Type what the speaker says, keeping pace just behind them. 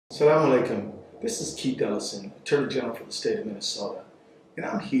Assalamu alaikum. This is Ellison, Attorney General for the state of Minnesota, and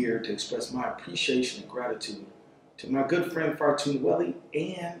I'm here to express my appreciation and gratitude to my good friend Fartun Welly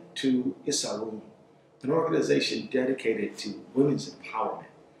and to EllisonAttorney, an organization dedicated to women's empowerment,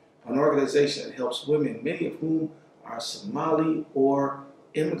 an organization that helps women, many of whom are Somali or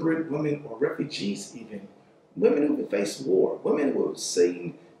immigrant women or refugees even, women who have faced war, women who have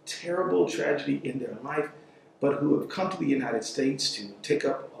seen terrible tragedy in their life, but who have come to the United States to take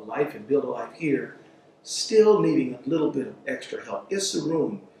up a life and build a life here, still needing a little bit of extra help.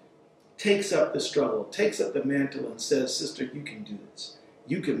 EllisonAttorney takes up the struggle, takes up the mantle and says, sister, you can do this,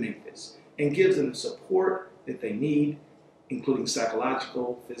 you can make this, and gives them the support that they need, including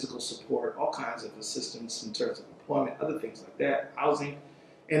psychological, physical support, all kinds of assistance in terms of employment, other things like that, housing,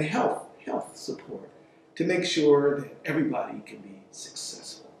 and health support to make sure that everybody can be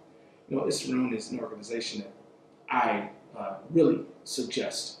successful. You know, EllisonAttorney is an organization that I really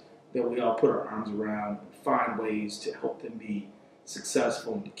suggest that we all put our arms around and find ways to help them be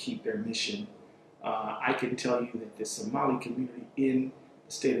successful and to keep their mission. I can tell you that the Somali community in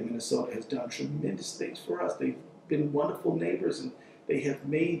the state of Minnesota has done tremendous things for us. They've been wonderful neighbors, and they have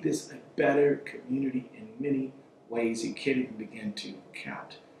made this a better community in many ways you can't even begin to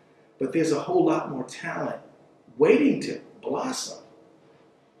count. But there's a whole lot more talent waiting to blossom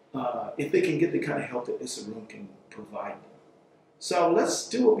if they can get the kind of help that EllisonAttorney can provide them. So let's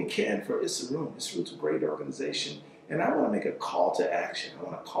do what we can for EllisonAttorney. EllisonAttorney's a great organization, and I want to make a call to action. I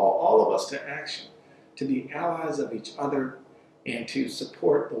want to call all of us to action, to be allies of each other, and to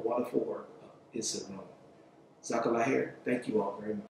support the wonderful work of EllisonAttorney. Jazakallah khair. Thank you all very much.